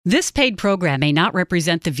This paid program may not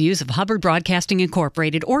represent the views of Hubbard Broadcasting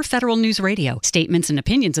Incorporated or Federal News Radio. Statements and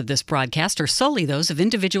opinions of this broadcast are solely those of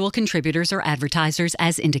individual contributors or advertisers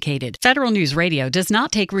as indicated. Federal News Radio does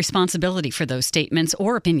not take responsibility for those statements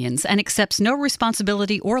or opinions and accepts no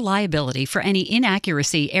responsibility or liability for any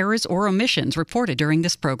inaccuracy, errors, or omissions reported during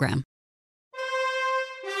this program.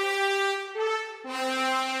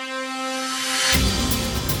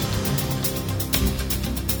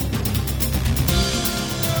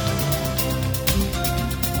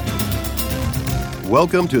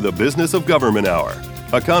 Welcome to the Business of Government Hour,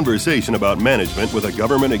 a conversation about management with a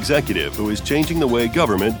government executive who is changing the way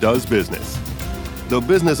government does business. The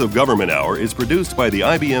Business of Government Hour is produced by the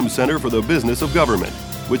IBM Center for the Business of Government,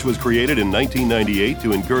 which was created in 1998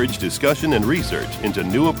 to encourage discussion and research into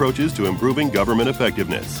new approaches to improving government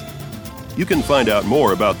effectiveness. You can find out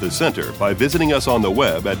more about the center by visiting us on the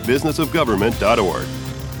web at businessofgovernment.org.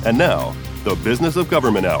 And now, the Business of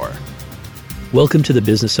Government Hour. Welcome to the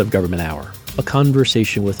Business of Government Hour, a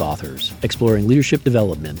conversation with authors exploring leadership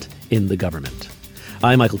development in the government.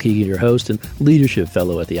 I'm Michael Keegan, your host and leadership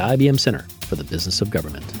fellow at the IBM Center for the Business of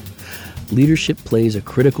Government. Leadership plays a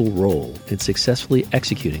critical role in successfully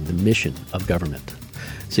executing the mission of government.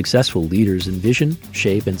 Successful leaders envision,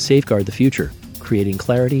 shape, and safeguard the future, creating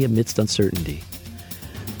clarity amidst uncertainty.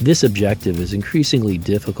 This objective is increasingly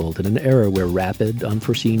difficult in an era where rapid,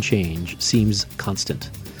 unforeseen change seems constant.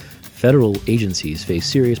 Federal agencies face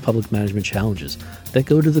serious public management challenges that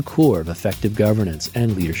go to the core of effective governance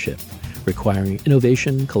and leadership, requiring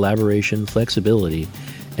innovation, collaboration, flexibility,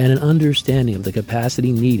 and an understanding of the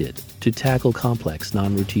capacity needed to tackle complex,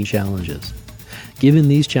 non-routine challenges. Given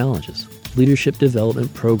these challenges, leadership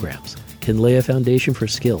development programs can lay a foundation for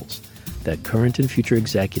skills that current and future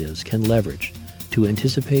executives can leverage to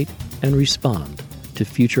anticipate and respond to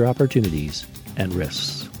future opportunities and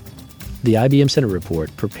risks. The IBM Center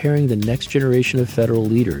report, Preparing the Next Generation of Federal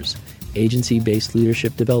Leaders, Agency-Based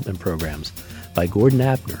Leadership Development Programs, by Gordon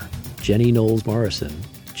Abner, Jenny Knowles-Morrison,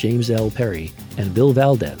 James L. Perry, and Bill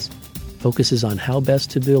Valdez, focuses on how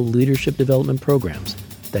best to build leadership development programs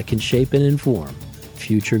that can shape and inform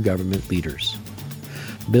future government leaders.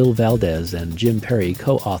 Bill Valdez and Jim Perry,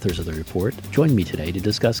 co-authors of the report, join me today to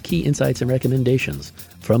discuss key insights and recommendations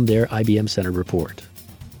from their IBM Center report.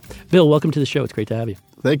 Bill, welcome to the show. It's great to have you.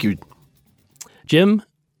 Thank you. Jim,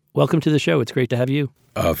 welcome to the show. It's great to have you.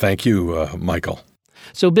 Thank you, Michael.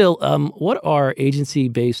 So, Bill, what are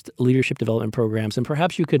agency-based leadership development programs? And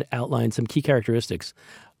perhaps you could outline some key characteristics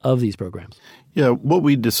of these programs. Yeah, what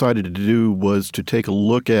we decided to do was to take a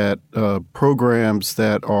look at programs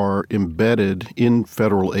that are embedded in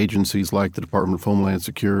federal agencies like the Department of Homeland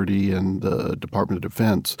Security and the Department of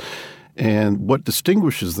Defense. And what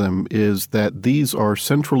distinguishes them is that these are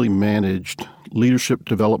centrally managed leadership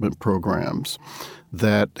development programs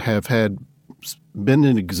that have been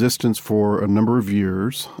in existence for a number of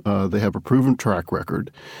years. They have a proven track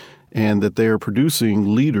record, and that they are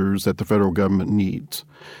producing leaders that the federal government needs.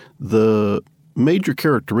 The major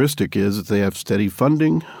characteristic is that they have steady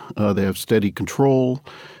funding, they have steady control,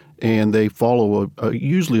 and they follow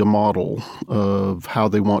usually a model of how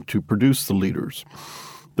they want to produce the leaders.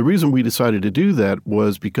 The reason we decided to do that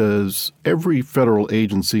was because every federal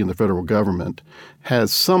agency in the federal government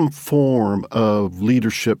has some form of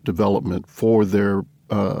leadership development for their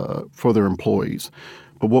employees.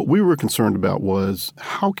 But what we were concerned about was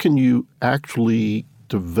how can you actually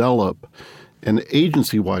develop an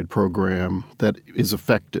agency-wide program that is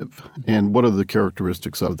effective, and what are the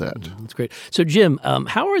characteristics of that? That's great. So, Jim,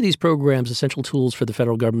 how are these programs essential tools for the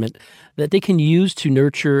federal government that they can use to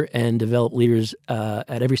nurture and develop leaders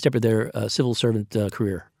at every step of their civil servant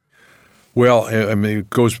career? Well, I mean,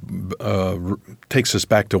 takes us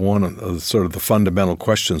back to one of sort of the fundamental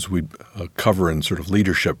questions we cover in sort of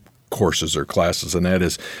leadership courses or classes, and that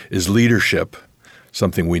is leadership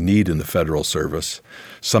something we need in the federal service,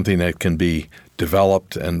 something that can be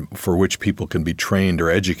developed and for which people can be trained or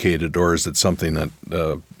educated, or is it something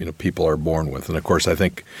that people are born with? And of course, I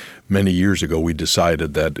think many years ago we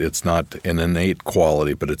decided that it's not an innate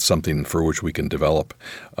quality, but it's something for which we can develop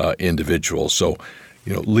individuals. So,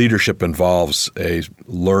 leadership involves a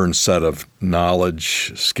learned set of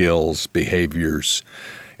knowledge, skills, behaviors,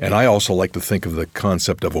 and I also like to think of the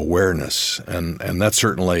concept of awareness, and that's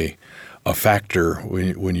certainly a factor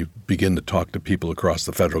when you begin to talk to people across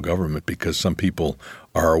the federal government, because some people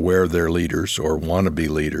are aware they're leaders or want to be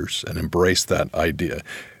leaders and embrace that idea,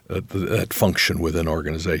 that function within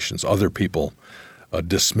organizations. Other people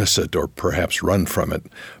dismiss it or perhaps run from it.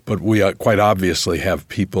 But we quite obviously have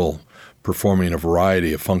people performing a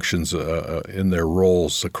variety of functions in their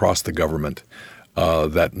roles across the government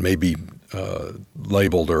that may be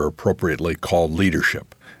labeled or appropriately called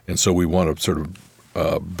leadership. And so we want to sort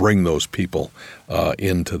of bring those people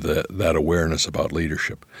into that awareness about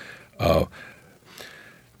leadership.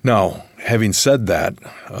 Now, having said that,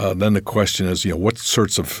 then the question is, what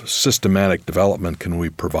sorts of systematic development can we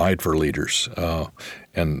provide for leaders?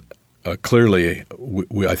 Clearly,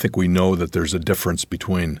 I think we know that there's a difference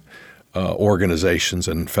between organizations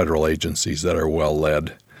and federal agencies that are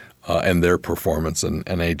well-led and their performance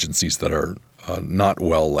and agencies that are not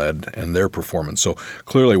well-led and their performance. So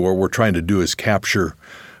clearly what we're trying to do is capture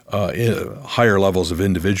higher levels of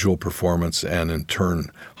individual performance and in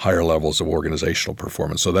turn higher levels of organizational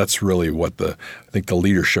performance. So that's really what I think the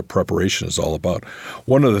leadership preparation is all about.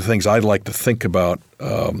 One of the things I'd like to think about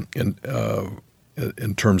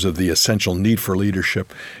in terms of the essential need for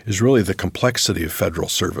leadership is really the complexity of federal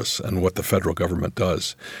service and what the federal government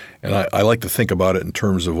does. And I like to think about it in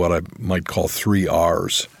terms of what I might call 3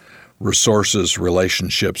 R's: resources,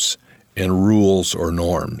 relationships, and rules or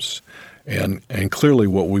norms. And clearly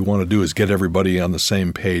what we want to do is get everybody on the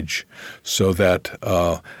same page so that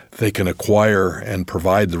they can acquire and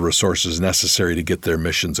provide the resources necessary to get their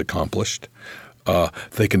missions accomplished.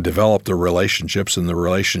 They can develop the relationships, and the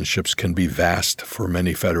relationships can be vast for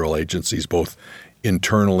many federal agencies, both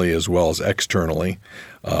internally as well as externally.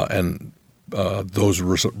 Those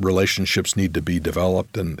relationships need to be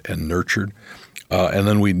developed and nurtured. And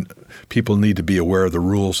then people need to be aware of the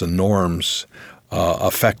rules and norms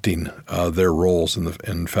affecting their roles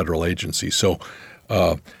in federal agencies. So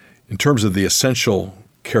in terms of the essential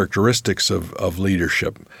characteristics of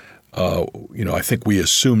leadership, I think we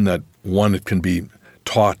assume that, one, it can be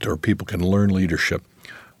taught or people can learn leadership,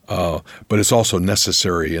 but it's also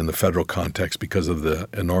necessary in the federal context because of the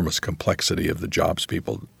enormous complexity of the jobs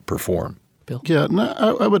people perform. Bill? Yeah,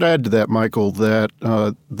 I would add to that, Michael, that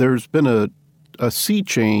there's been a sea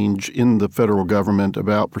change in the federal government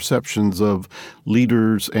about perceptions of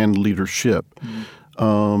leaders and leadership.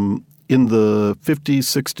 In the 50s,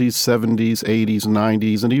 60s, 70s, 80s,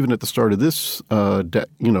 90s, and even at the start of this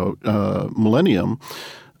millennium,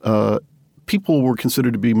 people were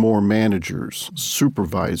considered to be more managers,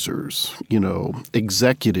 supervisors,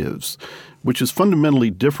 executives, which is fundamentally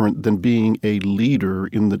different than being a leader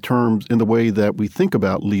in the way that we think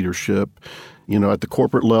about leadership. At the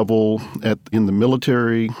corporate level, in the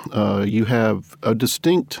military, you have a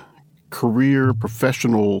distinct career,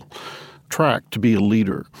 professional track to be a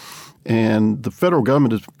leader. And the federal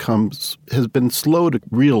government has been slow to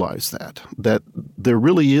realize that there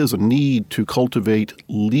really is a need to cultivate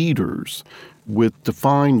leaders with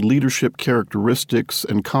defined leadership characteristics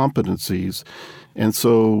and competencies. And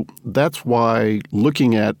so that's why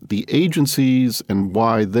looking at the agencies and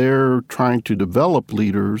why they're trying to develop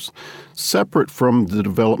leaders separate from the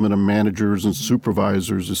development of managers and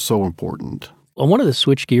supervisors is so important. I wanted to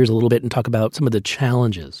switch gears a little bit and talk about some of the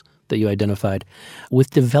challenges that you identified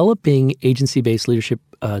with developing agency-based leadership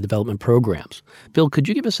development programs. Bill, could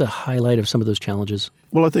you give us a highlight of some of those challenges?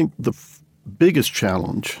 Well, I think the biggest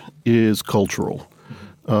challenge is cultural.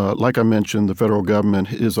 Like I mentioned, the federal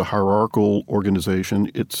government is a hierarchical organization.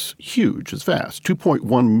 It's huge. It's vast,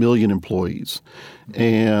 2.1 million employees.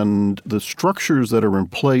 And the structures that are in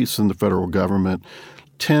place in the federal government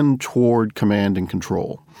tend toward command and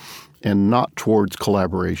control and not towards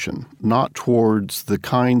collaboration, not towards the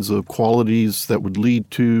kinds of qualities that would lead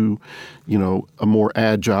to, a more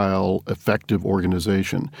agile, effective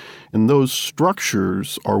organization. And those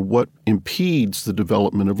structures are what impedes the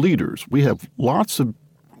development of leaders. We have lots of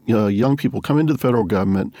young people come into the federal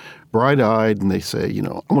government bright-eyed and they say,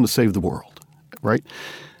 I want to save the world, right?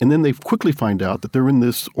 And then they quickly find out that they're in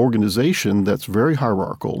this organization that's very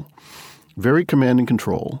hierarchical, very command and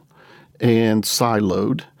control, and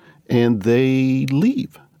siloed, and they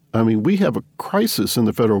leave. I mean, we have a crisis in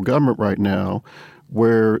the federal government right now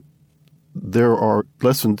where there are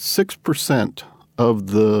less than 6% of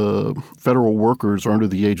the federal workers are under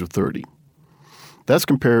the age of 30. That's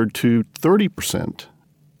compared to 30%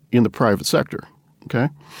 in the private sector, okay?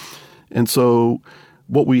 And so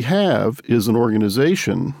what we have is an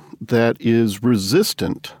organization that is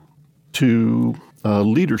resistant to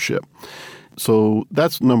leadership. So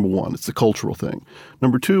that's number one. It's a cultural thing.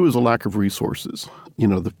 Number two is a lack of resources.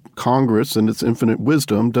 The Congress, in its infinite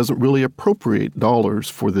wisdom, doesn't really appropriate dollars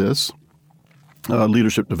for this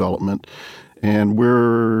leadership development, and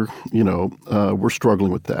we're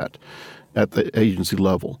struggling with that at the agency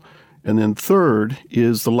level. And then third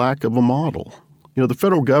is the lack of a model. The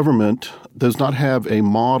federal government does not have a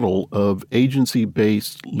model of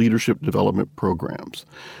agency-based leadership development programs.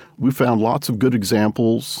 We found lots of good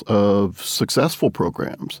examples of successful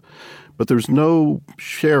programs, but there's no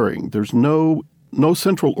sharing. There's no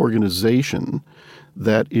central organization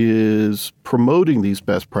that is promoting these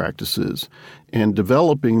best practices and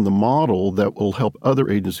developing the model that will help other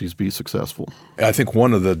agencies be successful. I think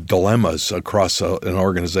one of the dilemmas across an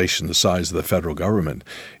organization the size of the federal government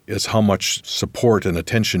is how much support and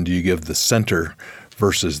attention do you give the center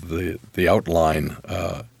versus the outline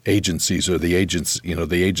agencies or the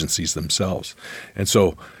agencies themselves. And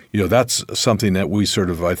so, that's something that we sort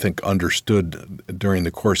of, I think, understood during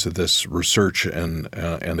the course of this research and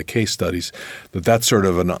the case studies, that's sort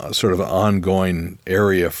of an ongoing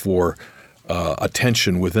area for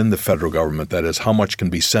attention within the federal government. That is, how much can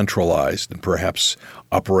be centralized and perhaps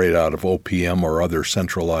operate out of OPM or other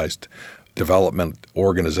centralized development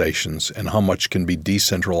organizations, and how much can be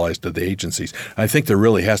decentralized to the agencies. I think there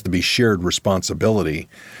really has to be shared responsibility.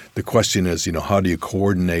 The question is, how do you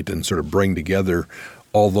coordinate and sort of bring together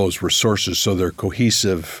all those resources so they're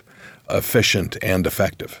cohesive, efficient, and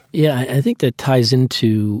effective? Yeah, I think that ties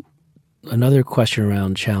into another question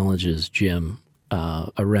around challenges, Jim,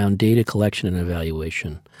 around data collection and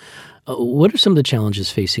evaluation. What are some of the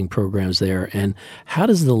challenges facing programs there, and how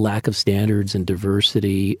does the lack of standards and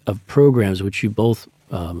diversity of programs, which you both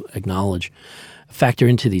acknowledge, factor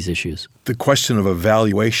into these issues? The question of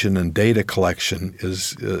evaluation and data collection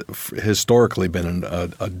is historically been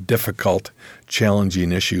a difficult,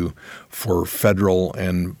 challenging issue for federal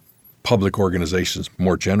and public organizations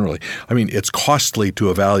more generally. I mean, it's costly to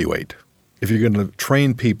evaluate. If you're going to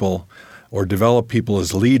train people or develop people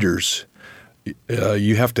as leaders,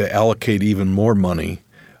 you have to allocate even more money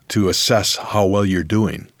to assess how well you're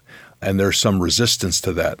doing. And there's some resistance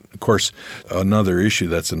to that. Of course, another issue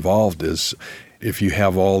that's involved is if you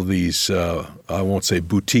have all these, I won't say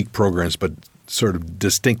boutique programs, but sort of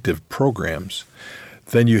distinctive programs,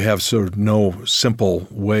 then you have sort of no simple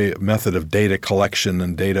method of data collection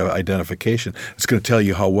and data identification. It's going to tell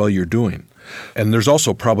you how well you're doing. And there's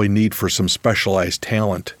also probably need for some specialized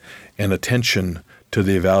talent and attention to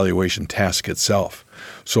the evaluation task itself.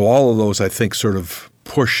 So all of those, I think, sort of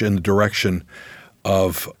push in the direction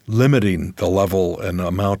of limiting the level and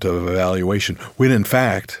amount of evaluation, when in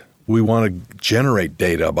fact we want to generate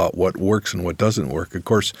data about what works and what doesn't work. Of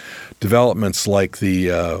course, developments like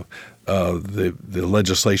the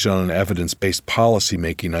legislation on evidence-based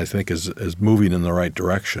policymaking, I think, is moving in the right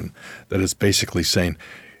direction. That is basically saying,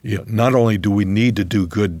 not only do we need to do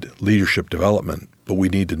good leadership development, but we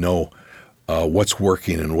need to know what's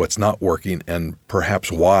working and what's not working, and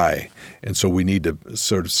perhaps why. And so we need to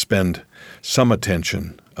sort of spend some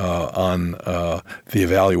attention on the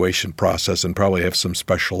evaluation process and probably have some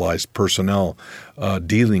specialized personnel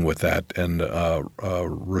dealing with that and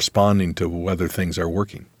responding to whether things are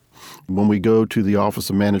working. When we go to the Office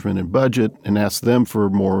of Management and Budget and ask them for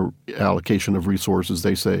more allocation of resources,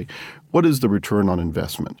 they say, what is the return on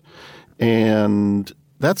investment? And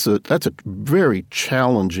that's a very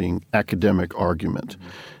challenging academic argument.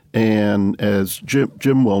 And as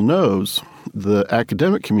Jim well knows, the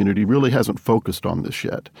academic community really hasn't focused on this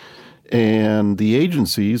yet. And the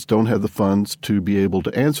agencies don't have the funds to be able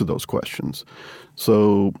to answer those questions.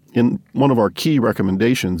 So in one of our key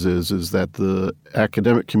recommendations is that the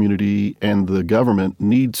academic community and the government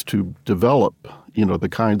needs to develop, the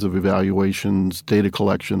kinds of evaluations, data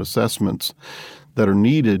collection, assessments that are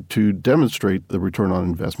needed to demonstrate the return on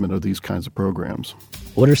investment of these kinds of programs.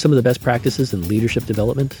 What are some of the best practices in leadership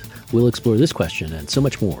development? We'll explore this question and so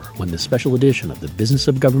much more when the special edition of the Business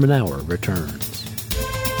of Government Hour returns.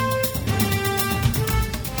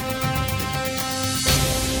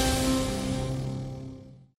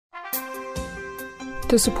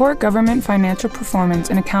 To support government financial performance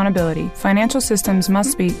and accountability, financial systems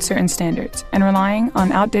must meet certain standards, and relying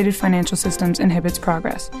on outdated financial systems inhibits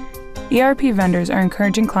progress. ERP vendors are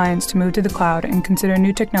encouraging clients to move to the cloud and consider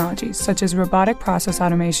new technologies such as robotic process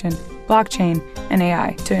automation, blockchain, and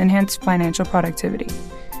AI to enhance financial productivity.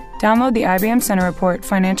 Download the IBM Center Report,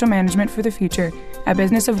 Financial Management for the Future, at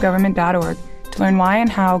businessofgovernment.org to learn why and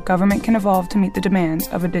how government can evolve to meet the demands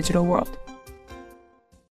of a digital world.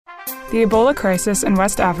 The Ebola crisis in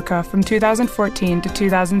West Africa from 2014 to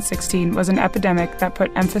 2016 was an epidemic that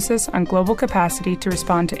put emphasis on global capacity to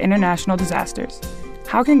respond to international disasters.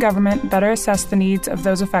 How can government better assess the needs of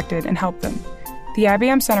those affected and help them? The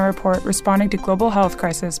IBM Center Report, Responding to Global Health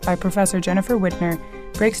Crisis by Professor Jennifer Widner,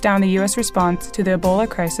 breaks down the U.S. response to the Ebola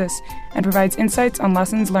crisis and provides insights on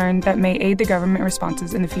lessons learned that may aid the government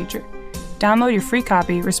responses in the future. Download your free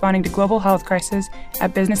copy, Responding to Global Health Crisis,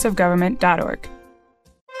 at businessofgovernment.org.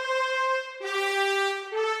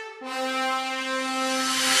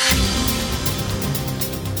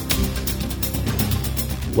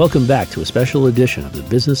 Welcome back to a special edition of the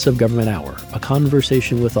Business of Government Hour, a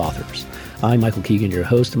conversation with authors. I'm Michael Keegan, your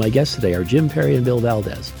host, and my guests today are Jim Perry and Bill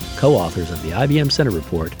Valdez, co-authors of the IBM Center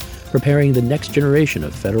Report, Preparing the Next Generation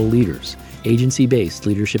of Federal Leaders, Agency-Based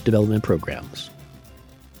Leadership Development Programs.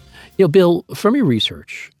 Bill, from your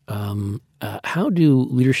research, how do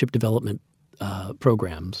leadership development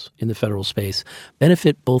programs in the federal space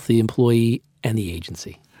benefit both the employee and the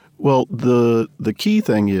agency? Well, the key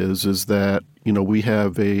thing is that, we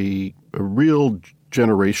have a real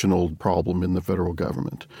generational problem in the federal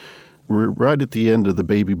government. We're right at the end of the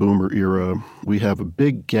baby boomer era. We have a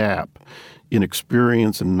big gap in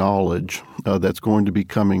experience and knowledge that's going to be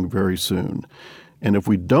coming very soon. And if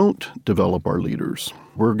we don't develop our leaders,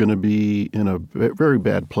 we're going to be in a very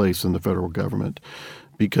bad place in the federal government,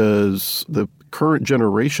 because the current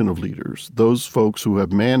generation of leaders, those folks who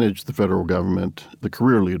have managed the federal government, the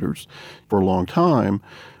career leaders, for a long time,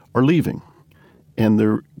 are leaving. And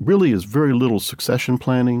there really is very little succession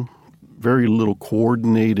planning, very little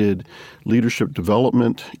coordinated leadership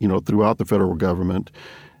development, throughout the federal government.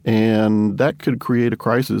 And that could create a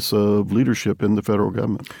crisis of leadership in the federal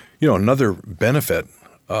government. Another benefit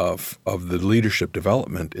of the leadership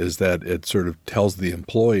development is that it sort of tells the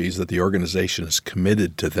employees that the organization is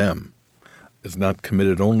committed to them. It's not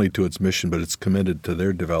committed only to its mission, but it's committed to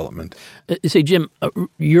their development. Say, Jim,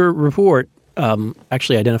 your report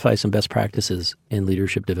actually identifies some best practices in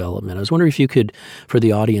leadership development. I was wondering if you could, for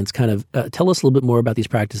the audience, kind of tell us a little bit more about these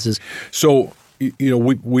practices. So,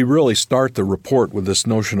 we really start the report with this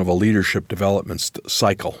notion of a leadership development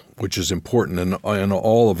cycle, which is important, and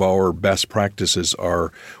all of our best practices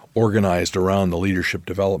are organized around the leadership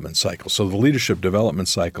development cycle. So the leadership development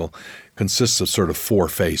cycle consists of sort of 4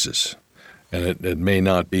 phases, and it may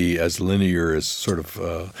not be as linear as sort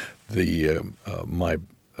of my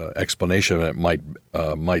explanation of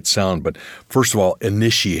it might sound. But first of all,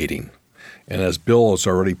 initiating, and as Bill has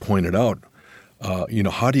already pointed out,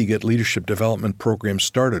 how do you get leadership development programs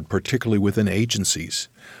started, particularly within agencies?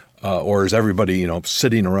 Or is everybody,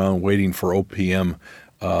 sitting around waiting for OPM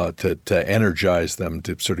to energize them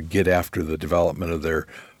to sort of get after the development of their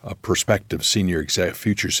prospective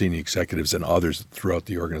future senior executives and others throughout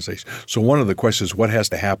the organization? So one of the questions is what has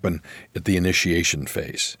to happen at the initiation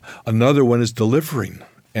phase. Another one is delivering.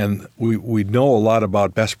 And we know a lot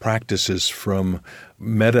about best practices from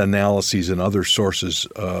meta-analyses and other sources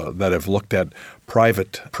that have looked at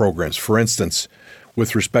private programs. For instance,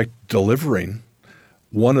 with respect to delivering,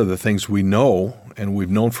 one of the things we know, and we've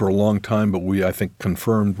known for a long time, but we, I think,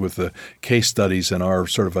 confirmed with the case studies and our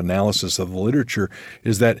sort of analysis of the literature,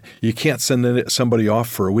 is that you can't send somebody off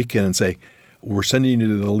for a weekend and say, we're sending you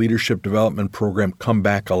to the leadership development program, come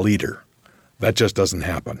back a leader. That just doesn't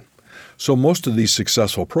happen. So most of these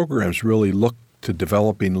successful programs really look to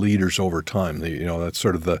developing leaders over time. That's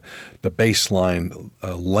sort of the baseline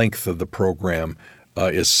length of the program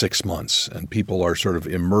is 6 months, and people are sort of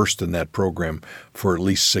immersed in that program for at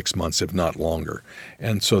least 6 months, if not longer.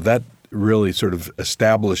 And so that really sort of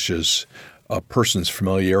establishes a person's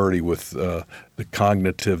familiarity with the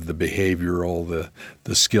cognitive, the behavioral,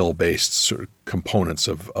 the skill-based sort of components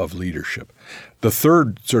of leadership. The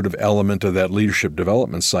third sort of element of that leadership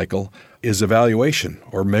development cycle is evaluation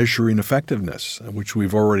or measuring effectiveness, which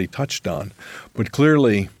we've already touched on. But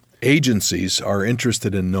clearly, agencies are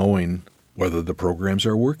interested in knowing whether the programs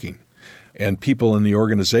are working. And people in the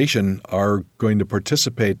organization are going to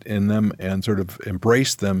participate in them and sort of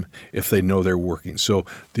embrace them if they know they're working. So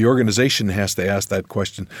the organization has to ask that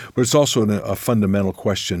question, but it's also a fundamental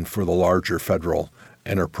question for the larger federal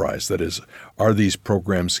enterprise. That is, are these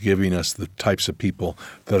programs giving us the types of people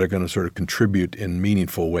that are going to sort of contribute in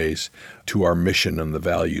meaningful ways to our mission and the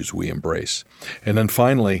values we embrace? And then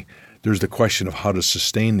finally, there's the question of how to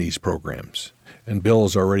sustain these programs. And Bill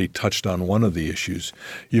has already touched on one of the issues.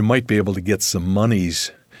 You might be able to get some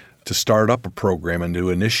monies to start up a program and to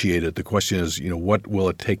initiate it. The question is, what will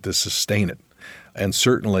it take to sustain it? And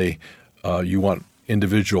certainly you want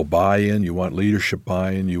individual buy-in, you want leadership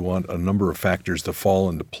buy-in, you want a number of factors to fall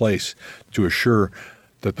into place to assure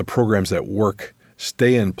that the programs that work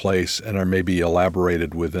stay in place and are maybe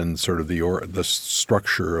elaborated within sort of the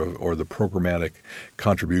structure or the programmatic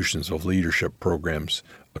contributions of leadership programs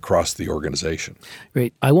across the organization.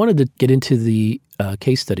 Great. I wanted to get into the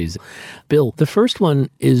case studies. Bill, the first one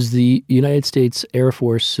is the United States Air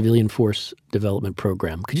Force Civilian Force Development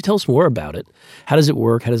Program. Could you tell us more about it? How does it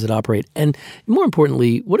work? How does it operate? And more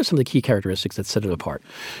importantly, what are some of the key characteristics that set it apart?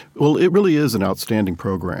 Well, it really is an outstanding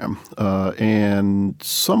program and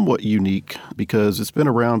somewhat unique because it's been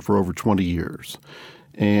around for over 20 years.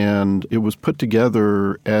 And it was put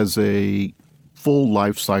together as a full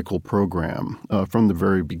life cycle program from the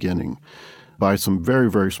very beginning by some very,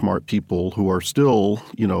 very smart people who are still,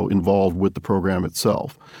 involved with the program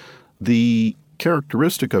itself. The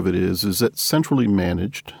characteristic of it is it's centrally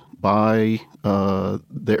managed by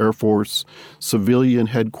the Air Force Civilian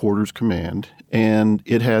Headquarters Command, and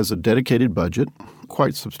it has a dedicated budget,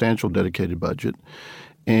 quite substantial dedicated budget,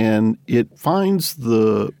 and it finds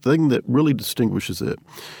the thing that really distinguishes it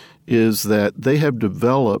is that they have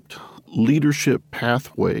developed leadership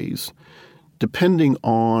pathways depending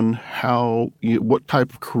on what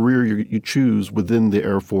type of career you choose within the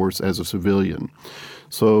Air Force as a civilian.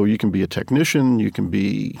 So you can be a technician, you can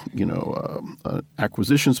be, an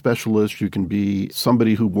acquisition specialist, you can be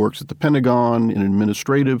somebody who works at the Pentagon in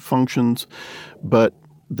administrative functions, but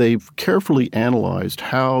they've carefully analyzed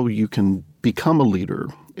how you can become a leader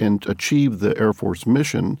and achieve the Air Force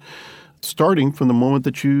mission starting from the moment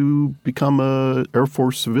that you become an Air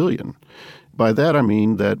Force civilian. By that, I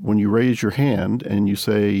mean that when you raise your hand and you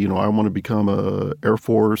say, I want to become an Air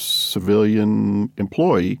Force civilian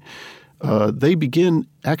employee, they begin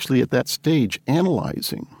actually at that stage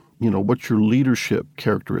analyzing, what your leadership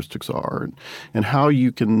characteristics are and how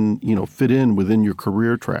you can, fit in within your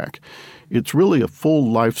career track. It's really a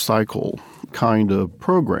full life cycle kind of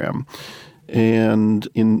program, and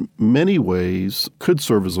in many ways could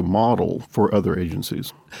serve as a model for other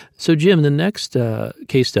agencies. So, Jim, the next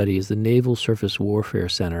case study is the Naval Surface Warfare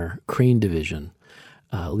Center Crane Division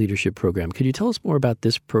leadership program. Could you tell us more about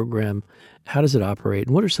this program? How does it operate,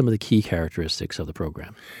 and what are some of the key characteristics of the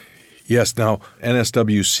program? Yes. Now,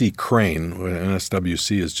 NSWC Crane,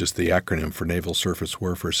 NSWC is just the acronym for Naval Surface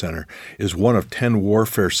Warfare Center, is one of 10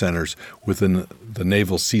 warfare centers within the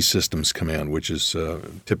Naval Sea Systems Command, which is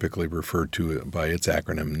typically referred to by its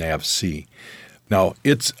acronym NAVC. Now,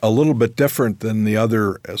 it's a little bit different than the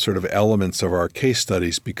other sort of elements of our case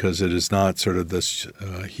studies because it is not sort of this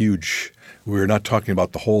huge – we're not talking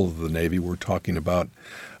about the whole of the Navy. We're talking about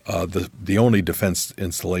the only defense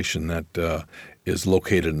installation that is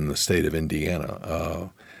located in the state of Indiana,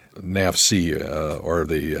 NAVC or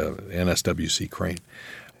the NSWC Crane.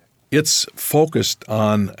 It's focused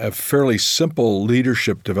on a fairly simple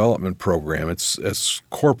leadership development program. Its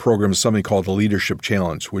core program is something called the Leadership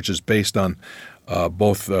Challenge, which is based on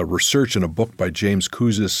both research in a book by James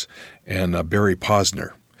Kouzes and Barry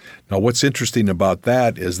Posner. Now, what's interesting about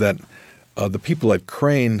that is that the people at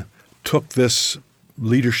Crane took this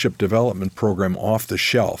leadership development program off the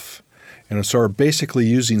shelf and so are basically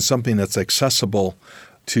using something that's accessible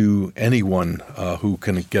to anyone who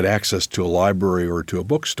can get access to a library or to a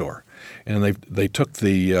bookstore. And they took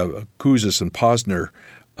the Kouzes and Posner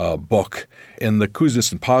book. In the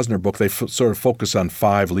Kouzes and Posner book, they sort of focus on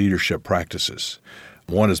 5 leadership practices.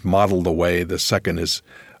 One is model the way. The second is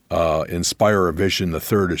inspire a vision. The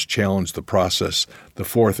third is challenge the process. The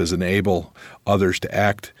fourth is enable others to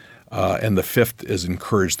act. And the fifth is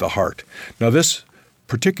encourage the heart. Now, this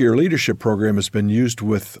particular leadership program has been used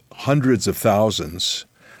with hundreds of thousands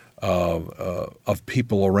of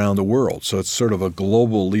people around the world. So it's sort of a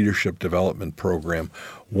global leadership development program,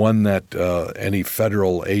 one that any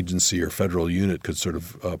federal agency or federal unit could sort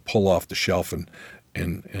of pull off the shelf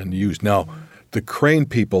and use. Now, the Crane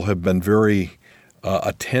people have been very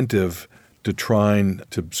attentive to trying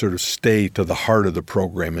to sort of stay to the heart of the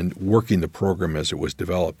program and working the program as it was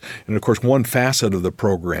developed. And, of course, one facet of the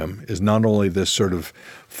program is not only this sort of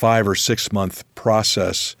 5 or 6 month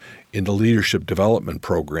process in the leadership development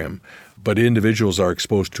program, but individuals are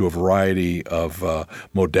exposed to a variety of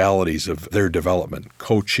modalities of their development,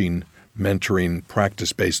 coaching, mentoring,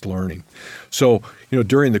 practice-based learning. So,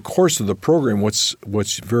 during the course of the program, what's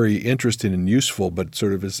very interesting and useful, but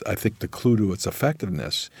sort of is, I think, the clue to its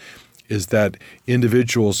effectiveness is that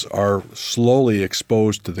individuals are slowly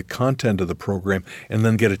exposed to the content of the program and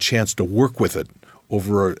then get a chance to work with it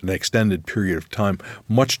over an extended period of time,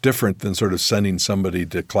 much different than sort of sending somebody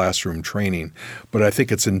to classroom training. But I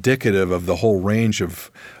think it's indicative of the whole range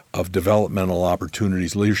of developmental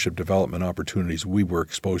opportunities, leadership development opportunities we were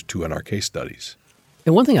exposed to in our case studies.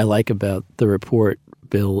 And one thing I like about the report,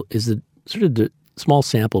 Bill, is the sort of small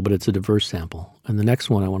sample, but it's a diverse sample. And the next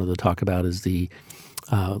one I wanted to talk about is the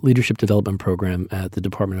leadership development program at the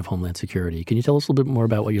Department of Homeland Security. Can you tell us a little bit more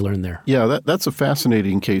about what you learned there? Yeah, that's a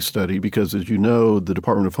fascinating case study because, as you know, the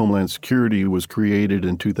Department of Homeland Security was created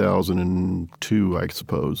in 2002, I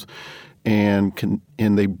suppose, and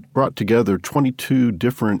they brought together 22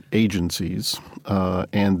 different agencies,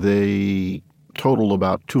 and they total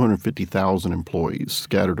about 250,000 employees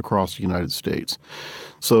scattered across the United States.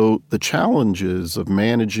 So the challenges of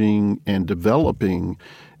managing and developing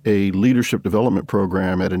a leadership development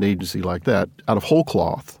program at an agency like that out of whole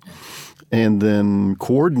cloth and then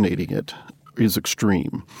coordinating it is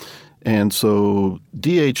extreme. And so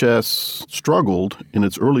DHS struggled in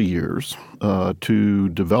its early years to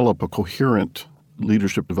develop a coherent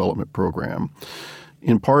leadership development program,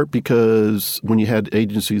 in part because when you had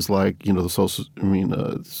agencies like, the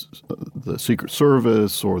Secret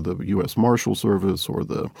Service or the U.S. Marshal Service or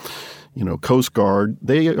the, Coast Guard,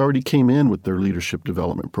 they already came in with their leadership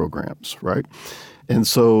development programs, right? And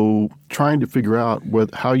so trying to figure out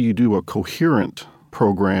how you do a coherent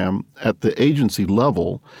program at the agency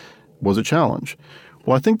level was a challenge.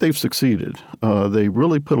 Well, I think they've succeeded. They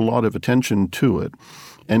really put a lot of attention to it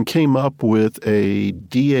and came up with a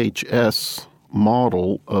DHS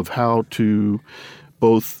model of how to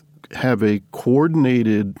both have a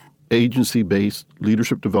coordinated agency-based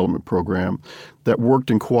leadership development program that worked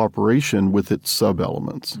in cooperation with its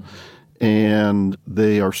sub-elements. Mm-hmm. And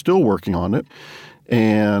they are still working on it.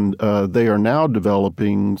 And they are now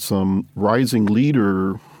developing some rising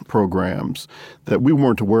leader programs that we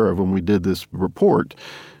weren't aware of when we did this report,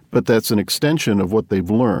 but that's an extension of what they've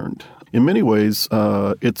learned. In many ways,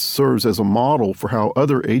 it serves as a model for how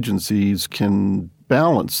other agencies can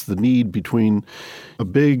balance the need between a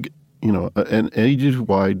big, an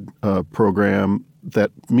agency-wide program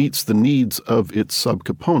that meets the needs of its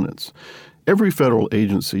subcomponents. Every federal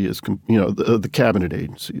agency is, the cabinet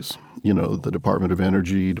agencies, the Department of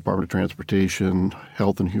Energy, Department of Transportation,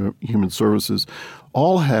 Health and Human Services,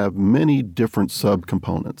 all have many different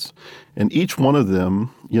subcomponents. And each one of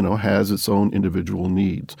them, has its own individual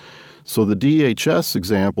needs. So the DHS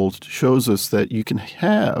example shows us that you can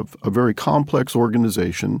have a very complex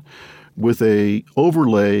organization with a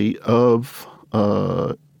overlay of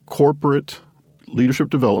corporate leadership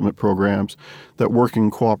development programs that work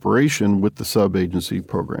in cooperation with the sub-agency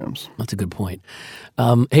programs. That's a good point.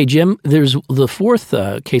 Hey, Jim, there's the fourth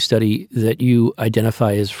case study that you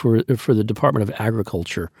identify is for the Department of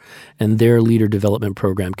Agriculture and their leader development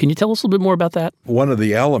program. Can you tell us a little bit more about that? One of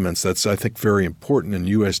the elements that's, I think, very important in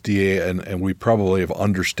USDA, and we probably have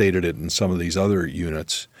understated it in some of these other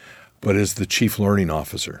units, but is the chief learning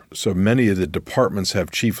officer. So many of the departments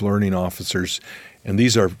have chief learning officers, and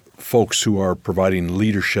these are folks who are providing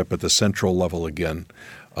leadership at the central level again,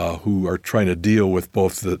 who are trying to deal with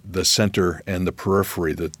both the center and the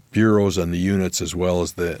periphery, the bureaus and the units, as well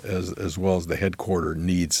as the headquarter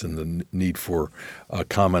needs and the need for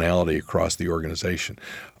commonality across the organization.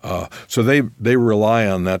 So they rely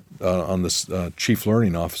on that on this chief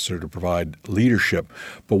learning officer to provide leadership.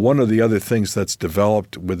 But one of the other things that's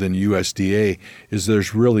developed within USDA is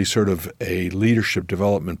there's really sort of a leadership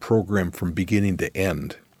development program from beginning to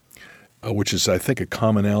end, which is, I think, a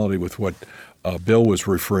commonality with what Bill was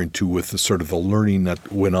referring to with the sort of the learning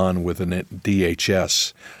that went on within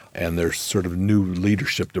DHS. And there's sort of new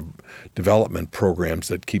leadership development programs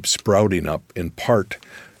that keep sprouting up in part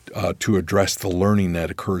to address the learning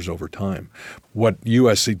that occurs over time. What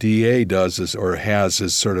USDA does is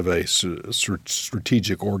sort of a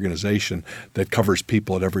strategic organization that covers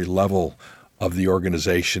people at every level of the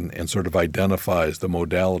organization and sort of identifies the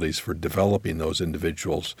modalities for developing those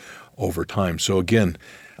individuals over time. So again,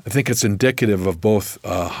 I think it's indicative of both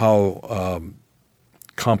how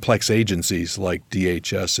complex agencies like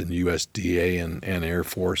DHS and USDA and Air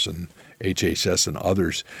Force and HHS and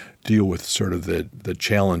others deal with sort of the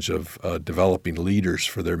challenge of developing leaders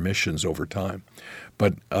for their missions over time.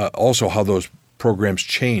 But also how those programs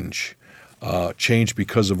change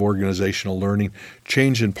because of organizational learning,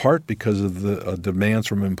 change in part because of the demands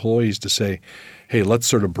from employees to say, hey, let's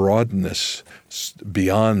sort of broaden this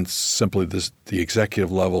beyond simply the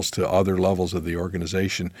executive levels to other levels of the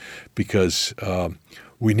organization, because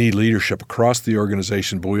we need leadership across the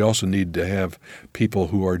organization, but we also need to have people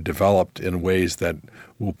who are developed in ways that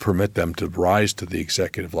will permit them to rise to the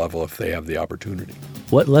executive level if they have the opportunity.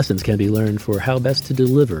 What lessons can be learned for how best to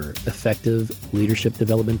deliver effective leadership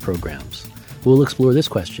development programs? We'll explore this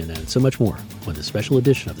question and so much more when the special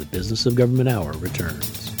edition of the Business of Government Hour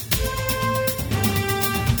returns.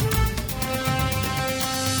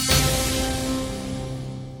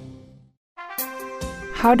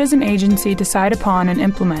 How does an agency decide upon and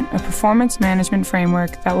implement a performance management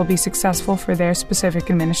framework that will be successful for their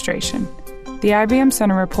specific administration? The IBM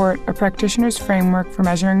Center report, A Practitioner's Framework for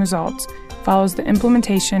Measuring Results, follows the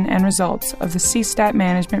implementation and results of the CSTAT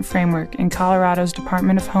management framework in Colorado's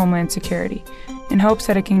Department of Homeland Security, in hopes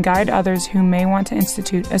that it can guide others who may want to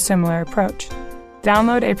institute a similar approach.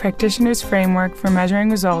 Download A Practitioner's Framework for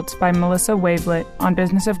Measuring Results by Melissa Wavelet on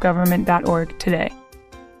businessofgovernment.org today.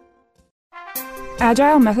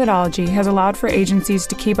 Agile methodology has allowed for agencies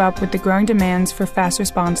to keep up with the growing demands for fast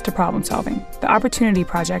response to problem solving. The Opportunity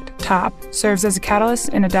Project, TOP, serves as a catalyst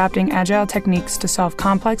in adapting agile techniques to solve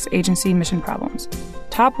complex agency mission problems.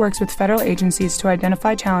 TOP works with federal agencies to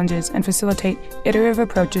identify challenges and facilitate iterative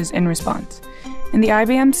approaches in response. In the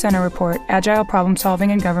IBM Center report, Agile Problem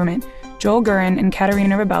Solving in Government, Joel Gurin and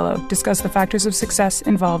Katerina Ribello discuss the factors of success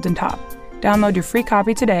involved in TOP. Download your free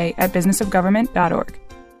copy today at businessofgovernment.org.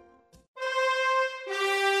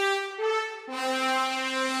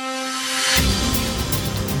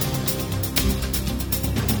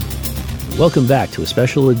 Welcome back to a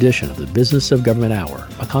special edition of the Business of Government Hour,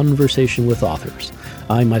 a conversation with authors.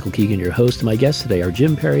 I'm Michael Keegan, your host, and my guests today are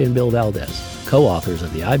Jim Perry and Bill Valdez, co-authors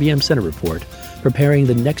of the IBM Center report, Preparing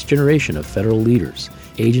the Next Generation of Federal Leaders,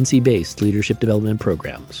 Agency-Based Leadership Development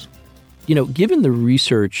Programs. You know, given the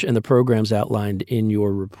research and the programs outlined in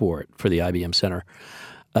your report for the IBM Center,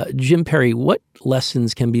 Jim Perry, what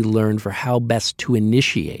lessons can be learned for how best to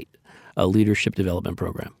initiate a leadership development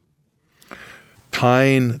program?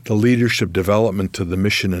 Tying the leadership development to the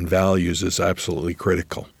mission and values is absolutely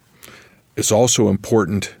critical. It's also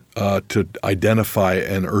important to identify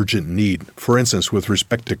an urgent need. For instance, with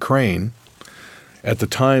respect to Crane, at the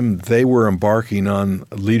time they were embarking on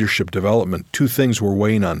leadership development, two things were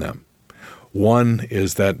weighing on them. One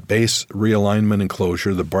is that base realignment and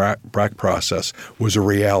closure, the BRAC process, was a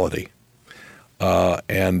reality.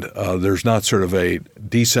 And there's not sort of a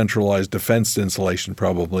decentralized defense installation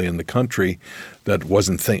probably in the country that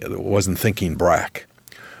wasn't thinking BRAC.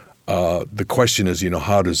 The question is,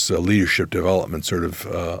 how does leadership development sort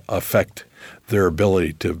of affect their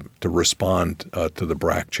ability to respond to the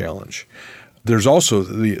BRAC challenge? There's also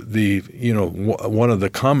the one of the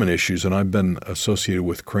common issues, and I've been associated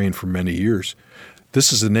with Crane for many years.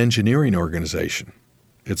 This is an engineering organization.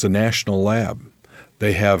 It's a national lab.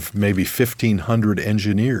 They have maybe 1,500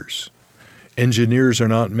 engineers. Engineers are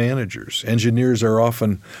not managers. Engineers are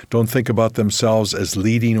often don't think about themselves as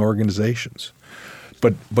leading organizations.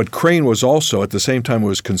 But Crane was also, at the same time,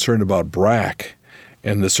 was concerned about BRAC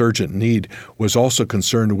and this urgent need, was also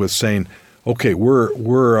concerned with saying, okay,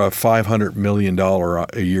 we're a $500 million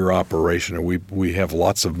a year operation, and we have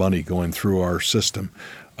lots of money going through our system.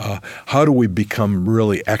 How do we become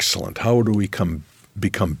really excellent? How do we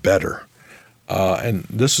become better? And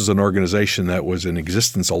this is an organization that was in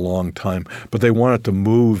existence a long time, but they wanted to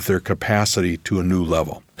move their capacity to a new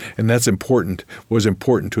level. And that's was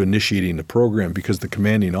important to initiating the program because the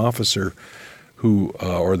commanding officer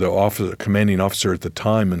commanding officer at the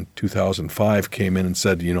time in 2005 came in and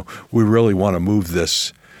said, we really want to move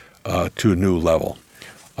this to a new level.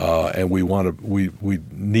 And we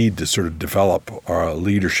need to sort of develop our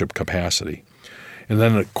leadership capacity. And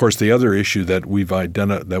then, of course, the other issue that we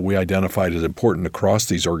identified as important across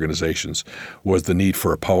these organizations was the need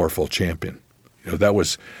for a powerful champion. That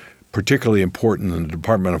was particularly important in the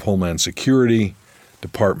Department of Homeland Security, in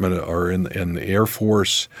the Air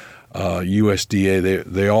Force, USDA.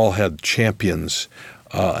 They all had champions,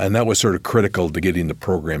 and that was sort of critical to getting the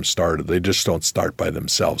program started. They just don't start by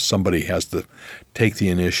themselves. Somebody has to take the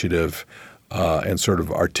initiative and sort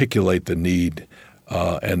of articulate the need.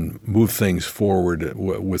 And move things forward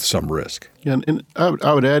with some risk. Yeah, and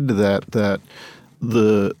I would add to that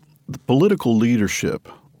the political leadership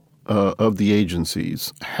of the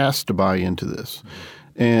agencies has to buy into this.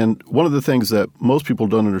 And one of the things that most people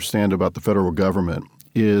don't understand about the federal government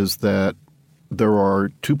is that there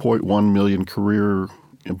are 2.1 million career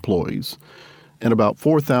employees and about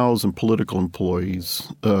 4,000 political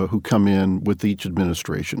employees who come in with each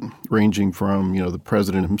administration, ranging from the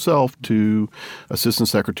president himself to assistant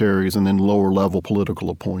secretaries and then lower-level political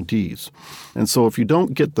appointees. And so if you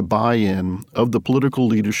don't get the buy-in of the political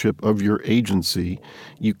leadership of your agency,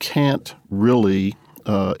 you can't really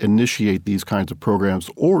initiate these kinds of programs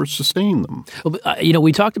or sustain them. Well,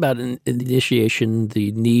 we talked about in initiation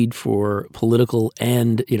the need for political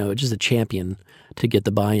and, just a champion to get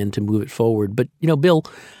the buy-in to move it forward. But, Bill,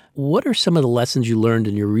 what are some of the lessons you learned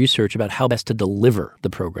in your research about how best to deliver the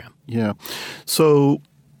program? Yeah. So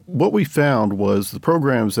what we found was the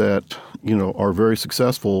programs that, are very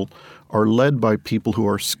successful are led by people who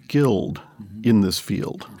are skilled in this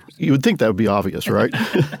field. You would think that would be obvious, right?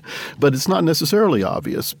 But it's not necessarily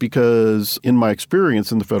obvious because in my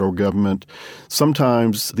experience in the federal government,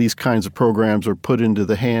 sometimes these kinds of programs are put into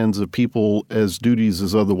the hands of people as duties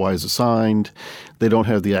as otherwise assigned. They don't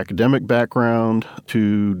have the academic background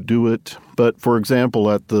to do it. But, for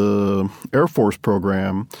example, at the Air Force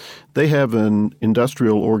program, they have an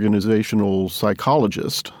industrial organizational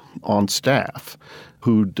psychologist on staff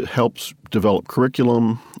who helps develop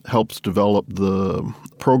curriculum, helps develop the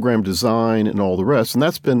program design and all the rest. And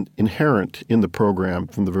that's been inherent in the program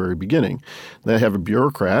from the very beginning. They have a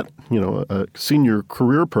bureaucrat, a senior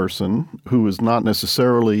career person who is not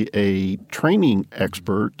necessarily a training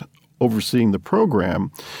expert overseeing the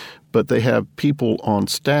program, but they have people on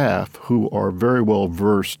staff who are very well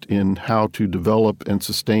versed in how to develop and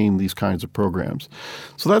sustain these kinds of programs.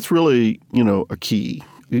 So that's really, a key.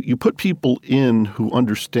 You put people in who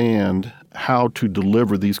understand how to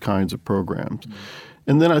deliver these kinds of programs. Mm-hmm.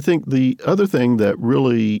 And then I think the other thing that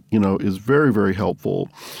really, is very, very helpful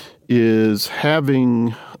is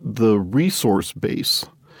having the resource base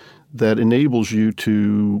that enables you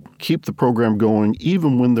to keep the program going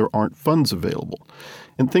even when there aren't funds available.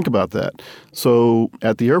 And think about that. So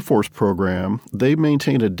at the Air Force program, they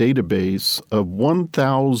maintain a database of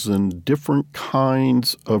 1,000 different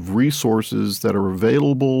kinds of resources that are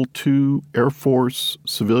available to Air Force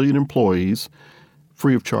civilian employees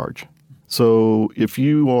free of charge. So if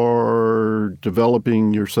you are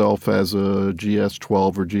developing yourself as a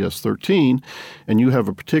GS-12 or GS-13 and you have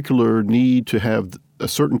a particular need to have a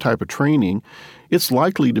certain type of training, it's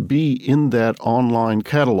likely to be in that online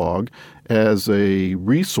catalog as a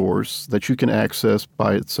resource that you can access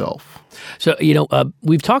by itself. So,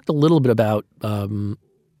 we've talked a little bit about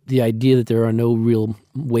the idea that there are no real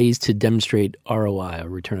ways to demonstrate ROI, or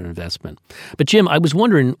return on investment. But Jim, I was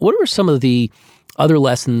wondering, what are some of the other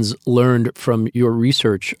lessons learned from your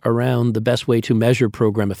research around the best way to measure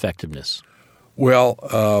program effectiveness? Well,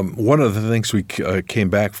 one of the things we came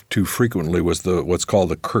back to frequently was what's called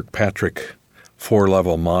the Kirkpatrick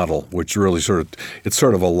 4-level model, which really it's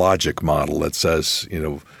sort of a logic model that says,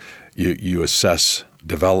 you assess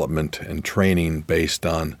development and training based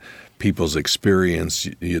on people's experience.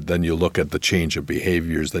 Then you look at the change of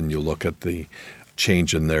behaviors. Then you look at the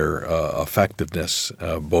change in their effectiveness,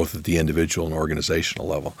 both at the individual and organizational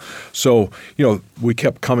level. So, we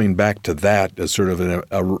kept coming back to that as sort of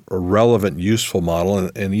a relevant, useful model.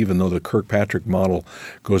 And even though the Kirkpatrick model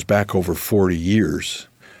goes back over 40 years,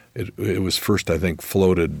 it was first, I think,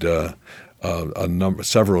 floated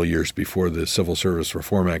several years before the Civil Service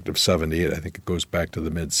Reform Act of 78. I think it goes back to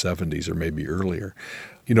the mid-70s or maybe earlier.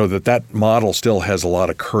 That model still has a lot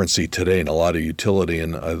of currency today and a lot of utility,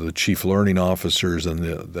 and the chief learning officers and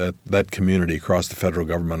that community across the federal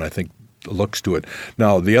government, I think, looks to it.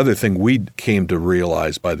 Now, the other thing we came to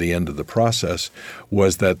realize by the end of the process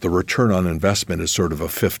was that the return on investment is sort of a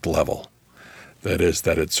fifth level. That is,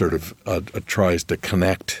 that it sort of tries to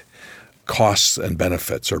connect costs and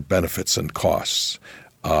benefits, or benefits and costs.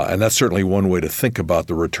 And that's certainly one way to think about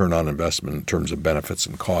the return on investment in terms of benefits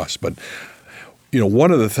and costs. But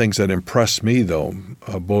one of the things that impressed me, though,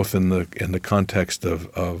 both in the context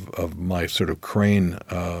of my sort of Crane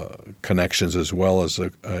connections as well as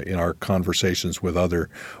in our conversations with other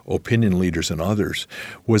opinion leaders and others,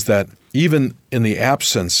 was that even in the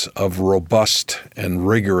absence of robust and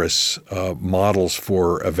rigorous models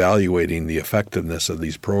for evaluating the effectiveness of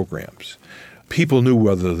these programs, people knew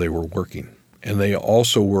whether they were working, and they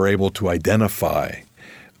also were able to identify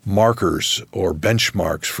markers or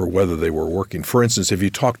benchmarks for whether they were working. For instance, if you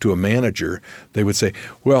talk to a manager, they would say,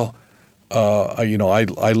 well,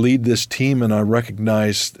 I lead this team, and I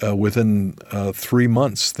recognized within 3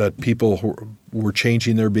 months that people were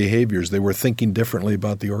changing their behaviors. They were thinking differently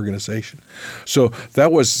about the organization. So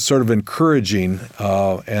that was sort of encouraging,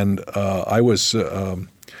 and I was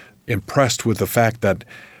impressed with the fact that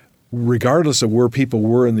regardless of where people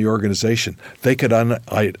were in the organization, they could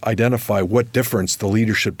identify what difference the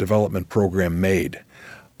leadership development program made.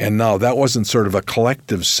 And now that wasn't sort of a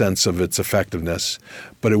collective sense of its effectiveness,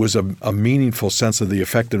 but it was a meaningful sense of the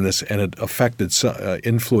effectiveness, and it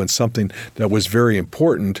influenced something that was very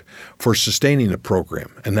important for sustaining the program,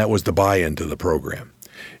 and that was the buy-in to the program.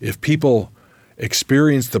 If people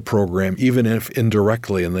experienced the program, even if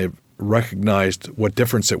indirectly, and they recognized what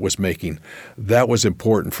difference it was making, that was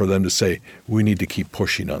important for them to say, we need to keep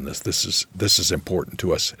pushing on this. This is important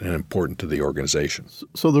to us and important to the organization.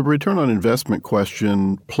 So the return on investment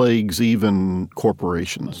question plagues even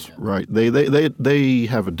corporations, right? They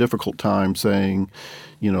have a difficult time saying,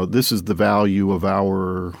 this is the value of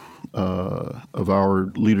our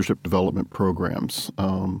leadership development programs.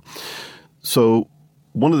 So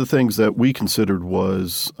one of the things that we considered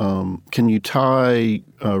was, can you tie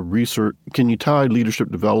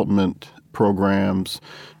leadership development programs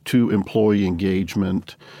to employee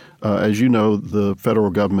engagement? As you know, the federal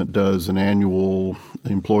government does an annual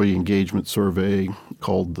employee engagement survey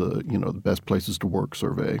called the Best Places to Work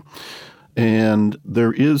survey. And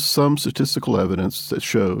there is some statistical evidence that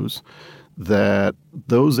shows that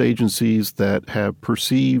those agencies that have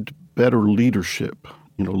perceived better leadership,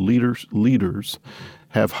 leaders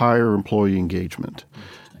have higher employee engagement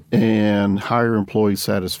and higher employee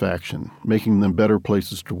satisfaction, making them better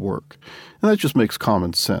places to work. And that just makes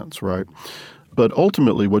common sense, right? But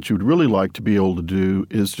ultimately, what you'd really like to be able to do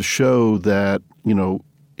is to show that,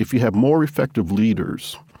 if you have more effective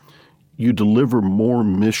leaders, you deliver more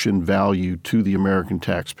mission value to the American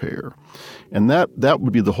taxpayer. And that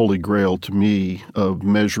would be the holy grail to me of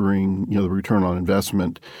measuring, the return on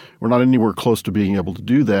investment. We're not anywhere close to being able to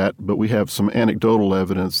do that, but we have some anecdotal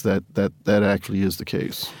evidence that actually is the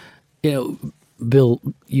case. Bill,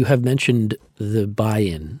 you have mentioned the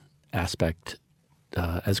buy-in aspect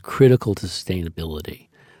as critical to sustainability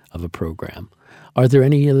of a program. Are there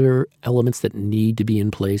any other elements that need to be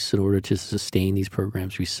in place in order to sustain these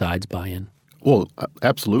programs besides buy-in? Well,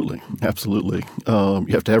 absolutely. You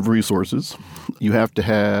have to have resources. You have to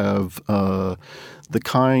have the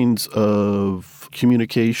kinds of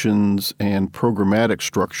communications and programmatic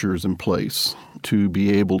structures in place to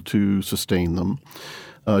be able to sustain them.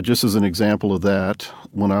 Just as an example of that,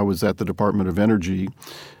 when I was at the Department of Energy,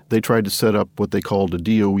 they tried to set up what they called a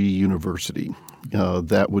DOE university.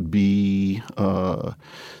 That would be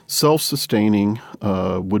self-sustaining,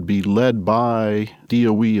 would be led by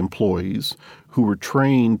DOE employees who were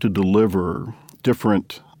trained to deliver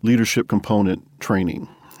different leadership component training.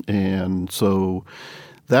 And so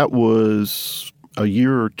that was a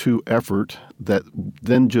year or two effort that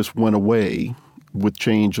then just went away with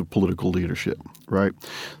change of political leadership, right?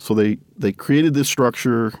 So they created this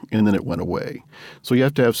structure and then it went away. So you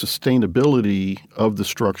have to have sustainability of the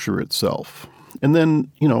structure itself. And then,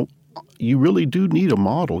 you really do need a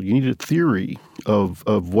model. You need a theory of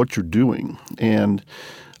what you're doing. And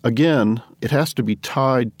again, it has to be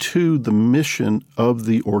tied to the mission of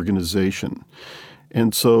the organization.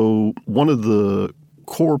 And so one of the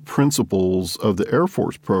core principles of the Air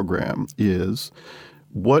Force program is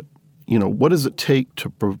what does it take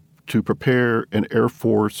to prepare an Air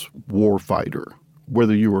Force warfighter,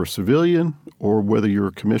 whether you are a civilian or whether you're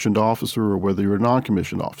a commissioned officer or whether you're a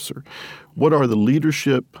non-commissioned officer? What are the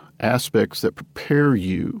leadership aspects that prepare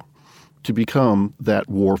you to become that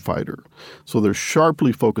warfighter? So they're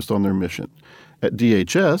sharply focused on their mission. At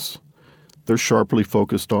DHS, they're sharply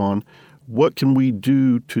focused on what can we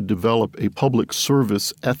do to develop a public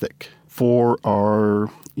service ethic for our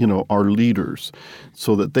leaders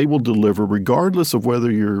so that they will deliver regardless of whether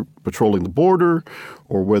you're patrolling the border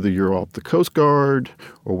or whether you're off the Coast Guard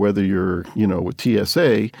or whether you're, with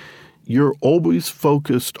TSA, you're always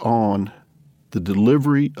focused on the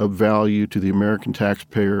delivery of value to the American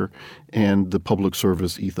taxpayer and the public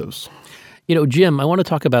service ethos. Jim, I want to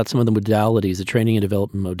talk about some of the modalities, the training and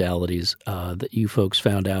development modalities that you folks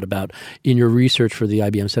found out about in your research for the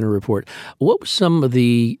IBM Center report. What were some of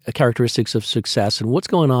the characteristics of success and what's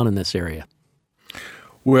going on in this area?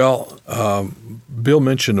 Well, Bill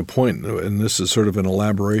mentioned a point, and this is sort of an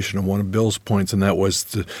elaboration of one of Bill's points, and that was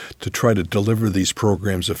to try to deliver these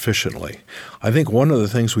programs efficiently. I think one of the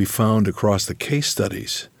things we found across the case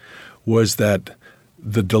studies was that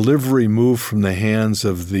the delivery moved from the hands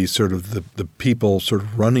of the people sort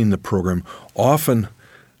of running the program often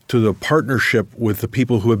to the partnership with the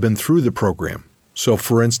people who have been through the program. So,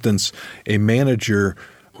 for instance, a manager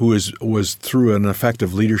who was through an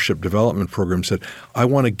effective leadership development program said, I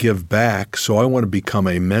want to give back, so I want to become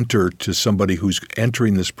a mentor to somebody who's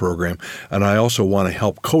entering this program, and I also want to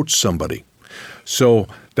help coach somebody. So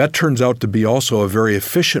that turns out to be also a very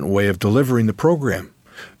efficient way of delivering the program,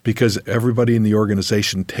 because everybody in the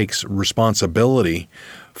organization takes responsibility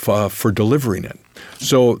for delivering it.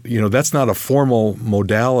 So, that's not a formal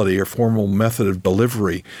modality or formal method of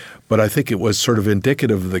delivery, but I think it was sort of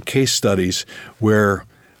indicative of the case studies where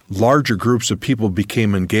larger groups of people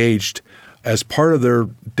became engaged as part of their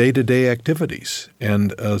day-to-day activities.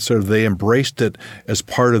 And sort of they embraced it as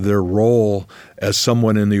part of their role as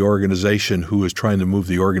someone in the organization who is trying to move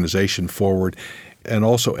the organization forward, and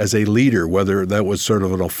also as a leader, whether that was sort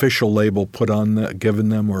of an official label given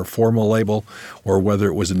them or a formal label, or whether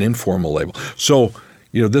it was an informal label. So,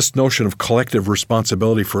 this notion of collective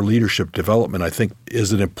responsibility for leadership development, I think,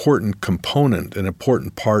 is an important component, an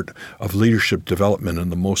important part of leadership development in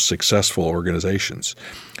the most successful organizations.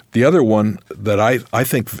 The other one that I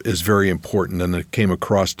think is very important, and it came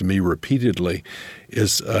across to me repeatedly,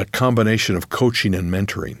 is a combination of coaching and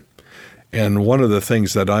mentoring. And one of the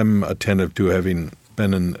things that I'm attentive to, having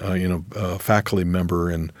been a faculty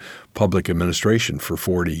member in public administration for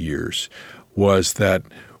 40 years, was that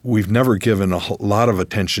we've never given a lot of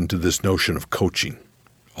attention to this notion of coaching.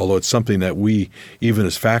 although it's something that we, even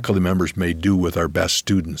as faculty members, may do with our best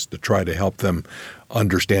students to try to help them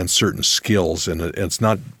understand certain skills. And it's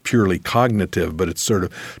not purely cognitive, but it's sort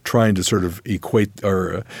of trying to sort of equate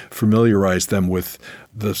or familiarize them with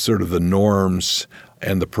the sort of the norms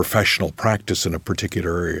and the professional practice in a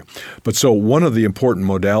particular area. But so one of the important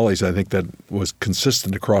modalities I think that was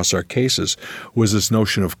consistent across our cases was this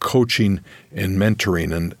notion of coaching and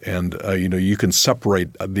mentoring. And you can separate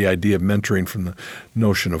the idea of mentoring from the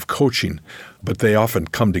notion of coaching, but they often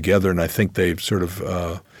come together, and I think they sort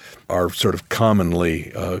of are sort of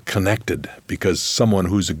commonly connected, because someone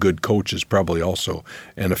who's a good coach is probably also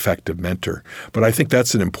an effective mentor. But I think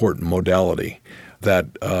that's an important modality that,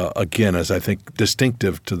 again, is, I think,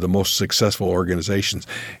 distinctive to the most successful organizations.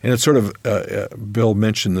 And it's sort of, Bill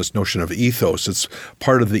mentioned this notion of ethos. It's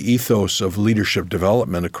part of the ethos of leadership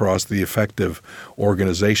development across the effective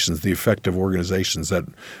organizations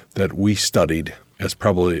that we studied, as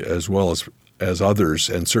probably as well as others,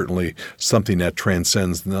 and certainly something that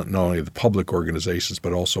transcends not only the public organizations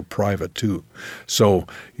but also private too. So,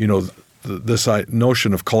 this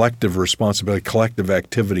notion of collective responsibility, collective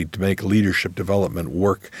activity to make leadership development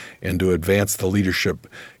work and to advance the leadership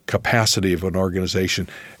capacity of an organization,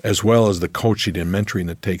 as well as the coaching and mentoring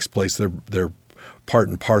that takes place, they're part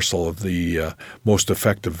and parcel of the most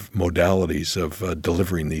effective modalities of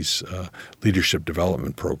delivering these leadership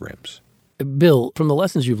development programs. Bill, from the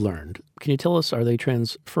lessons you've learned, can you tell us, are they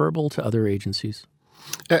transferable to other agencies?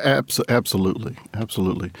 Absolutely.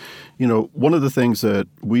 Absolutely. One of the things that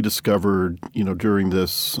we discovered, during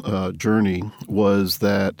this journey was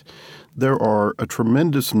that there are a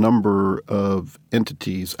tremendous number of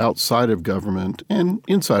entities outside of government and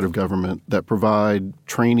inside of government that provide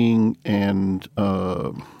training and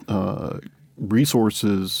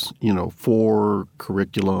resources, for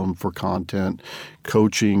curriculum, for content,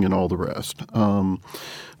 coaching, and all the rest.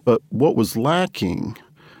 But what was lacking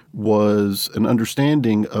was an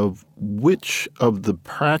understanding of which of the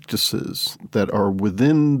practices that are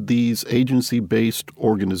within these agency-based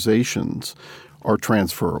organizations are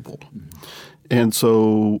transferable. And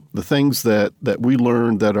so the things that we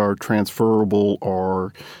learned that are transferable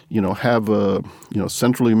are, have a,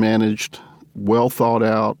 centrally managed,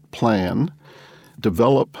 well-thought-out plan,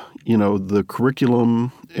 develop, the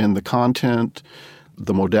curriculum and the content,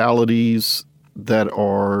 the modalities that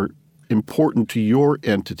are important to your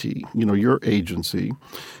entity, your agency,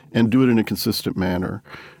 and do it in a consistent manner.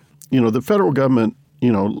 The federal government,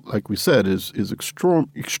 like we said, is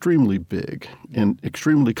extremely big and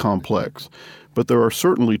extremely complex, but there are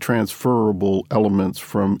certainly transferable elements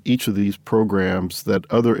from each of these programs that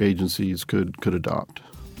other agencies could adopt.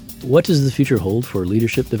 What does the future hold for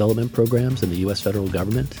leadership development programs in the U.S. federal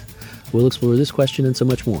government? We'll explore this question and so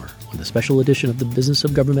much more when the special edition of the Business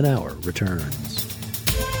of Government Hour returns.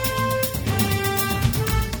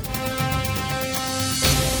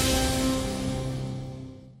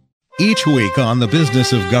 Each week on the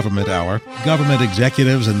Business of Government Hour, government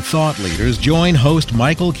executives and thought leaders join host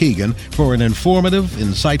Michael Keegan for an informative,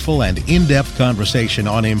 insightful, and in-depth conversation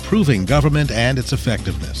on improving government and its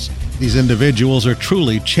effectiveness. These individuals are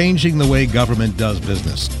truly changing the way government does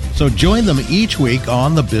business. So join them each week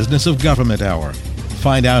on the Business of Government Hour.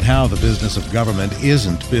 Find out how the business of government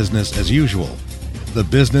isn't business as usual. The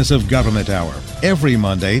Business of Government Hour, every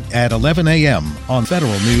Monday at 11 a.m. on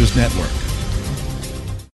Federal News Network.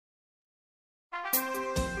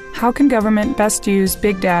 How can government best use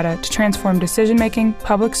big data to transform decision-making,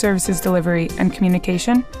 public services delivery, and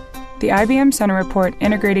communication? The IBM Center report,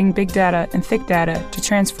 Integrating Big Data and Thick Data to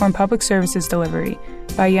Transform Public Services Delivery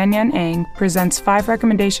by Yan Ang, presents 5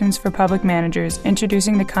 recommendations for public managers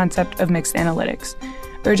introducing the concept of mixed analytics,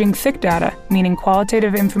 urging thick data, meaning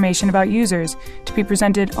qualitative information about users, to be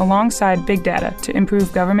presented alongside big data to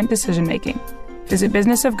improve government decision-making. Visit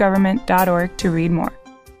businessofgovernment.org to read more.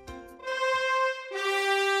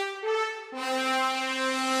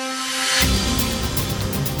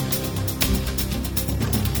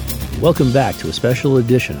 Welcome back to a special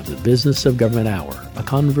edition of the Business of Government Hour, a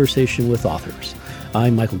conversation with authors.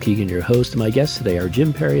 I'm Michael Keegan, your host, and my guests today are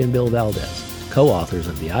Jim Perry and Bill Valdez, co-authors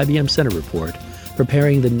of the IBM Center report,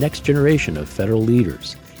 Preparing the Next Generation of Federal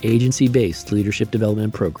Leaders, Agency-Based Leadership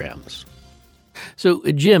Development Programs. So,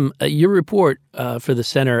 Jim, your report for the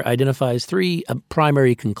Center identifies 3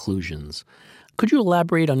 primary conclusions. Could you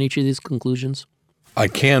elaborate on each of these conclusions? I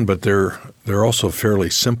can, but they're also fairly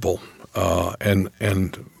simple. And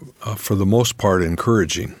for the most part,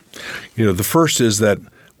 encouraging. The first is that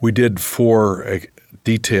we did 4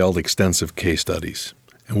 detailed, extensive case studies.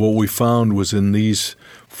 And what we found was in these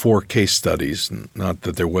 4 case studies, not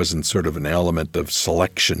that there wasn't sort of an element of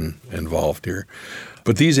selection involved here,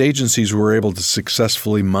 but these agencies were able to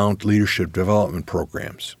successfully mount leadership development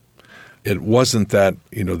programs. It wasn't that,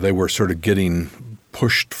 they were sort of getting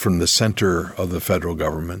pushed from the center of the federal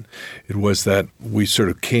government. It was that we sort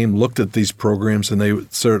of looked at these programs, and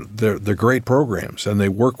they're great programs and they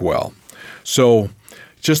work well. So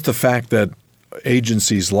just the fact that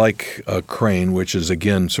agencies like Crane, which is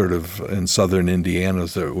again sort of in southern Indiana,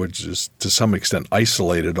 which is to some extent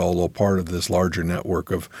isolated, although part of this larger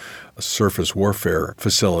network of surface warfare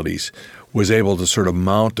facilities, was able to sort of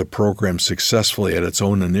mount a program successfully at its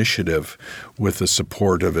own initiative with the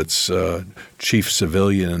support of its chief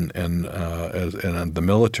civilian and the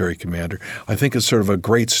military commander, I think is sort of a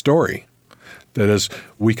great story. That is,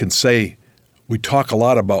 we can say, we talk a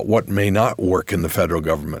lot about what may not work in the federal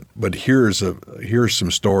government, but here's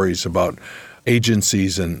some stories about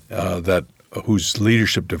agencies and whose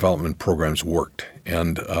leadership development programs worked,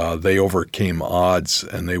 and they overcame odds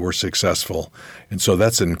and they were successful, and so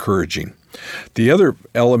that's encouraging. The other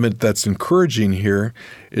element that's encouraging here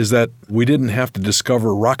is that we didn't have to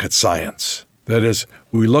discover rocket science. That is,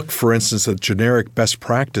 we looked, for instance, at generic best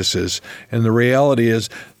practices, and the reality is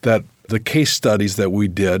that the case studies that we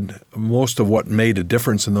did, most of what made a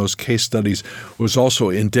difference in those case studies was also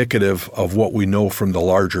indicative of what we know from the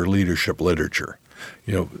larger leadership literature.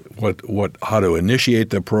 How to initiate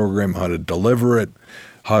the program, how to deliver it,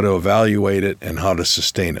 how to evaluate it, and how to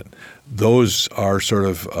sustain it. Those are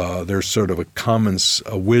there's sort of a common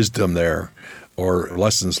wisdom there, or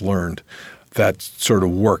lessons learned, that sort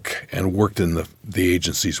of worked in the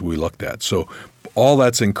agencies we looked at. So all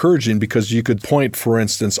that's encouraging, because you could point, for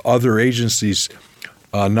instance, other agencies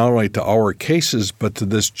not only to our cases but to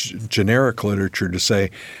this generic literature to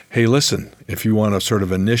say, hey, listen, if you want to sort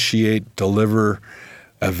of initiate, deliver,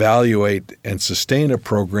 evaluate, and sustain a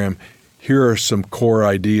program, here are some core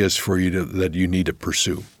ideas for you that you need to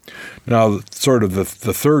pursue. Now, sort of the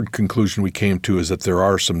third conclusion we came to is that there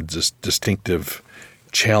are some distinctive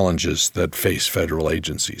challenges that face federal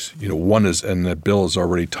agencies. One is, and that Bill has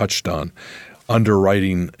already touched on,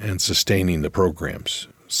 underwriting and sustaining the programs,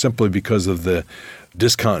 simply because of the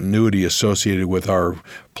discontinuity associated with our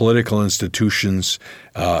political institutions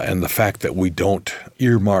and the fact that we don't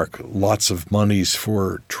earmark lots of monies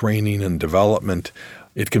for training and development.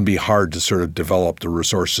 It can be hard to sort of develop the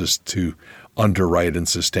resources to underwrite and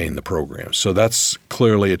sustain the program. So that's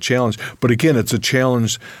clearly a challenge. But again, it's a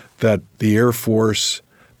challenge that the Air Force,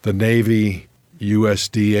 the Navy,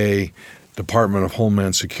 USDA, Department of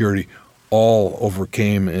Homeland Security all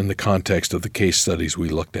overcame in the context of the case studies we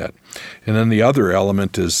looked at. And then the other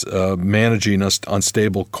element is managing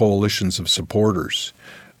unstable coalitions of supporters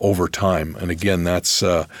over time. And again, that's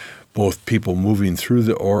both people moving through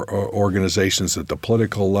the organizations at the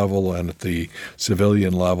political level and at the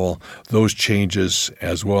civilian level, those changes,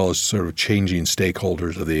 as well as sort of changing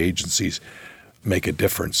stakeholders of the agencies, make a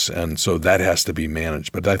difference. And so that has to be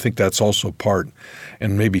managed. But I think that's also part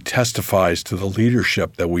and maybe testifies to the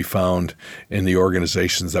leadership that we found in the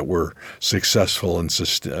organizations that were successful in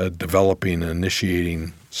developing,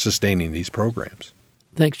 initiating, sustaining these programs.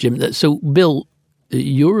 Thanks, Jim. So, Bill,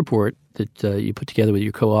 your report that you put together with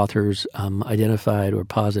your co-authors identified or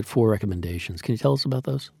posited 4 recommendations. Can you tell us about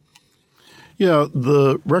those? Yeah,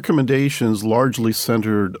 the recommendations largely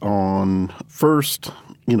centered on, first,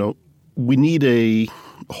 we need a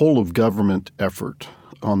whole of government effort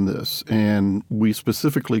on this, and we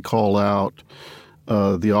specifically call out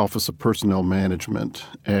the Office of Personnel Management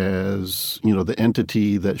as, the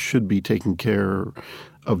entity that should be taking care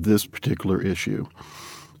of this particular issue.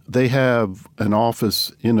 They have an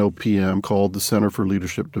office in OPM called the Center for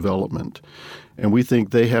Leadership Development, and we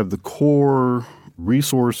think they have the core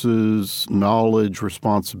resources, knowledge,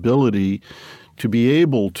 responsibility to be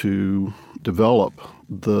able to develop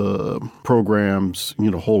the programs,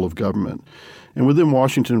 whole of government. And within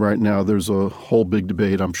Washington right now, there's a whole big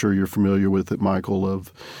debate, I'm sure you're familiar with it, Michael,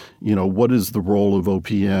 of, what is the role of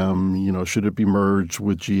OPM? Should it be merged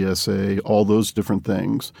with GSA? All those different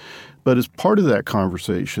things. But as part of that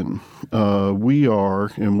conversation,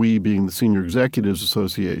 we being the Senior Executives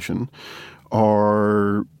Association,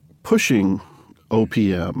 are pushing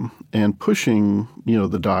OPM and pushing,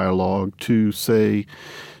 the dialogue to say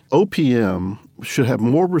OPM should have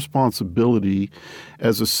more responsibility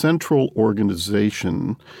as a central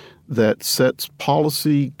organization that sets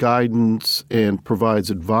policy, guidance, and provides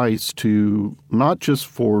advice to not just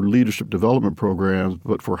for leadership development programs,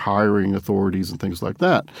 but for hiring authorities and things like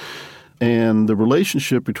that. And the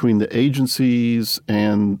relationship between the agencies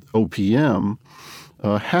and OPM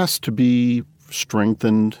has to be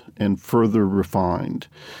strengthened and further refined.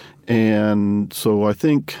 And so I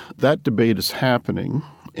think that debate is happening.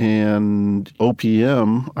 And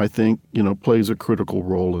OPM, I think, plays a critical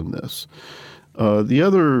role in this. The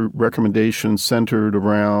other recommendations centered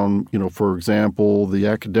around, for example, the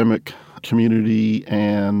academic community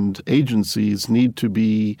and agencies need to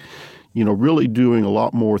be, really doing a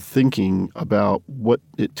lot more thinking about what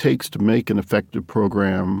it takes to make an effective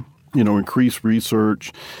program, increase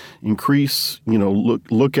research,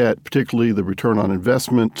 look at particularly the return on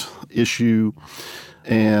investment issue.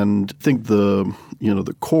 And I think the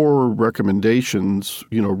core recommendations,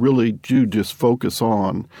 really do just focus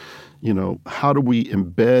on, how do we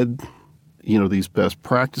embed, these best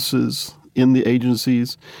practices in the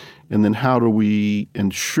agencies, and then how do we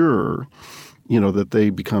ensure, that they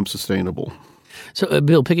become sustainable. So,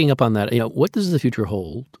 Bill, picking up on that, what does the future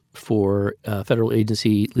hold for federal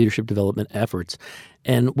agency leadership development efforts,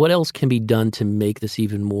 and what else can be done to make this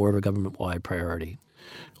even more of a government-wide priority?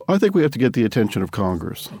 I think we have to get the attention of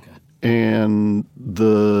Congress. Okay. And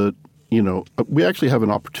we actually have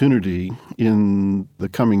an opportunity in the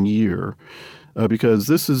coming year because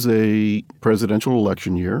this is a presidential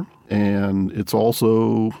election year, and it's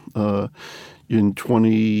also in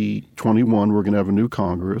 2021 we're going to have a new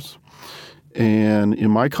Congress. And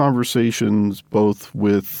in my conversations, both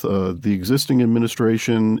with the existing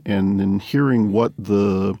administration and in hearing what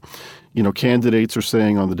the candidates are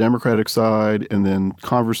saying on the Democratic side, and then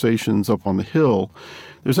conversations up on the Hill,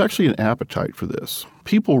 there's actually an appetite for this.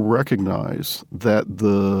 People recognize that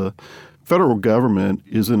the federal government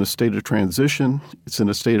is in a state of transition. It's in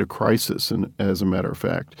a state of crisis, as a matter of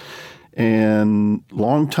fact. And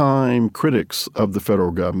longtime critics of the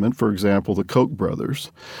federal government, for example, the Koch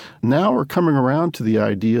brothers, now are coming around to the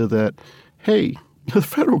idea that, hey, the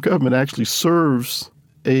federal government actually serves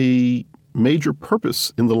a major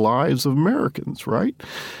purpose in the lives of Americans, right?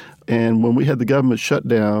 And when we had the government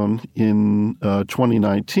shutdown in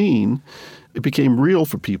 2019, it became real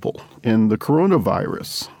for people. And the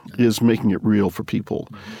coronavirus is making it real for people.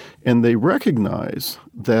 And they recognize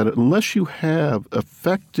that unless you have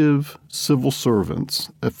effective civil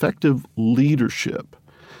servants, effective leadership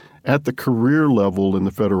at the career level in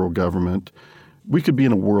the federal government, we could be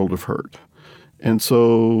in a world of hurt. And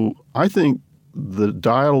so I think the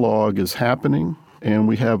dialogue is happening, and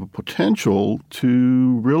we have a potential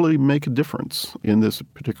to really make a difference in this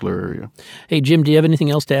particular area. Hey, Jim, do you have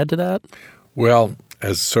anything else to add to that? Well,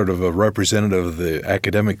 as sort of a representative of the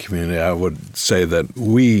academic community, I would say that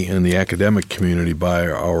we in the academic community, by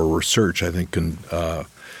our research, I think can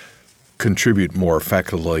contribute more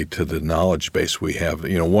effectively to the knowledge base we have.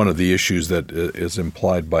 One of the issues that is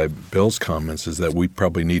implied by Bill's comments is that we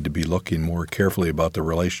probably need to be looking more carefully about the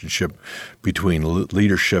relationship between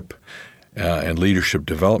leadership and leadership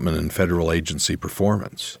development and federal agency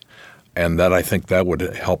performance. And that I think that would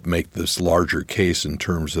help make this larger case in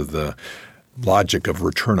terms of the logic of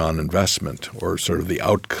return on investment, or sort of the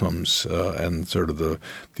outcomes and sort of the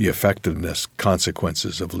effectiveness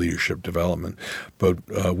consequences of leadership development.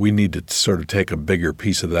 But we need to sort of take a bigger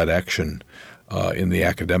piece of that action in the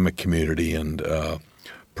academic community and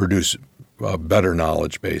produce a better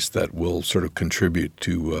knowledge base that will sort of contribute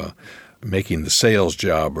to making the sales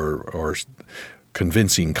job or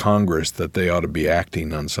convincing Congress that they ought to be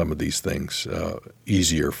acting on some of these things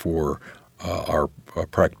easier for our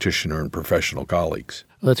practitioner and professional colleagues.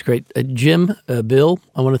 Well, that's great. Jim, Bill,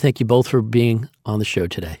 I want to thank you both for being on the show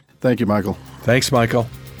today. Thank you, Michael. Thanks, Michael.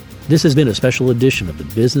 This has been a special edition of the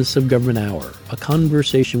Business of Government Hour, a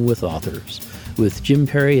conversation with authors, with Jim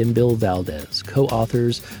Perry and Bill Valdez,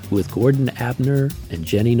 co-authors with Gordon Abner and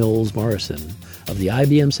Jenny Knowles Morrison of the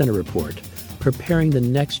IBM Center Report, Preparing the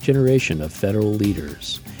Next Generation of Federal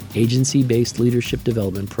Leaders, Agency-Based Leadership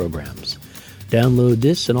Development Programs. Download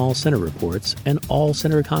this and all Center reports and all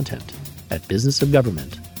Center content at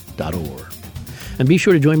businessofgovernment.org. And be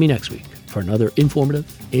sure to join me next week for another informative,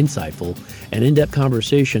 insightful, and in-depth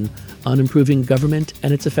conversation on improving government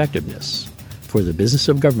and its effectiveness. For the Business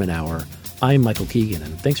of Government Hour, I'm Michael Keegan,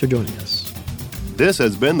 and thanks for joining us. This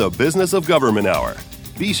has been the Business of Government Hour.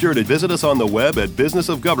 Be sure to visit us on the web at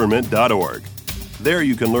businessofgovernment.org. There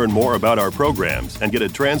you can learn more about our programs and get a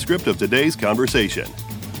transcript of today's conversation.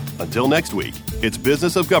 Until next week, it's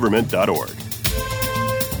businessofgovernment.org.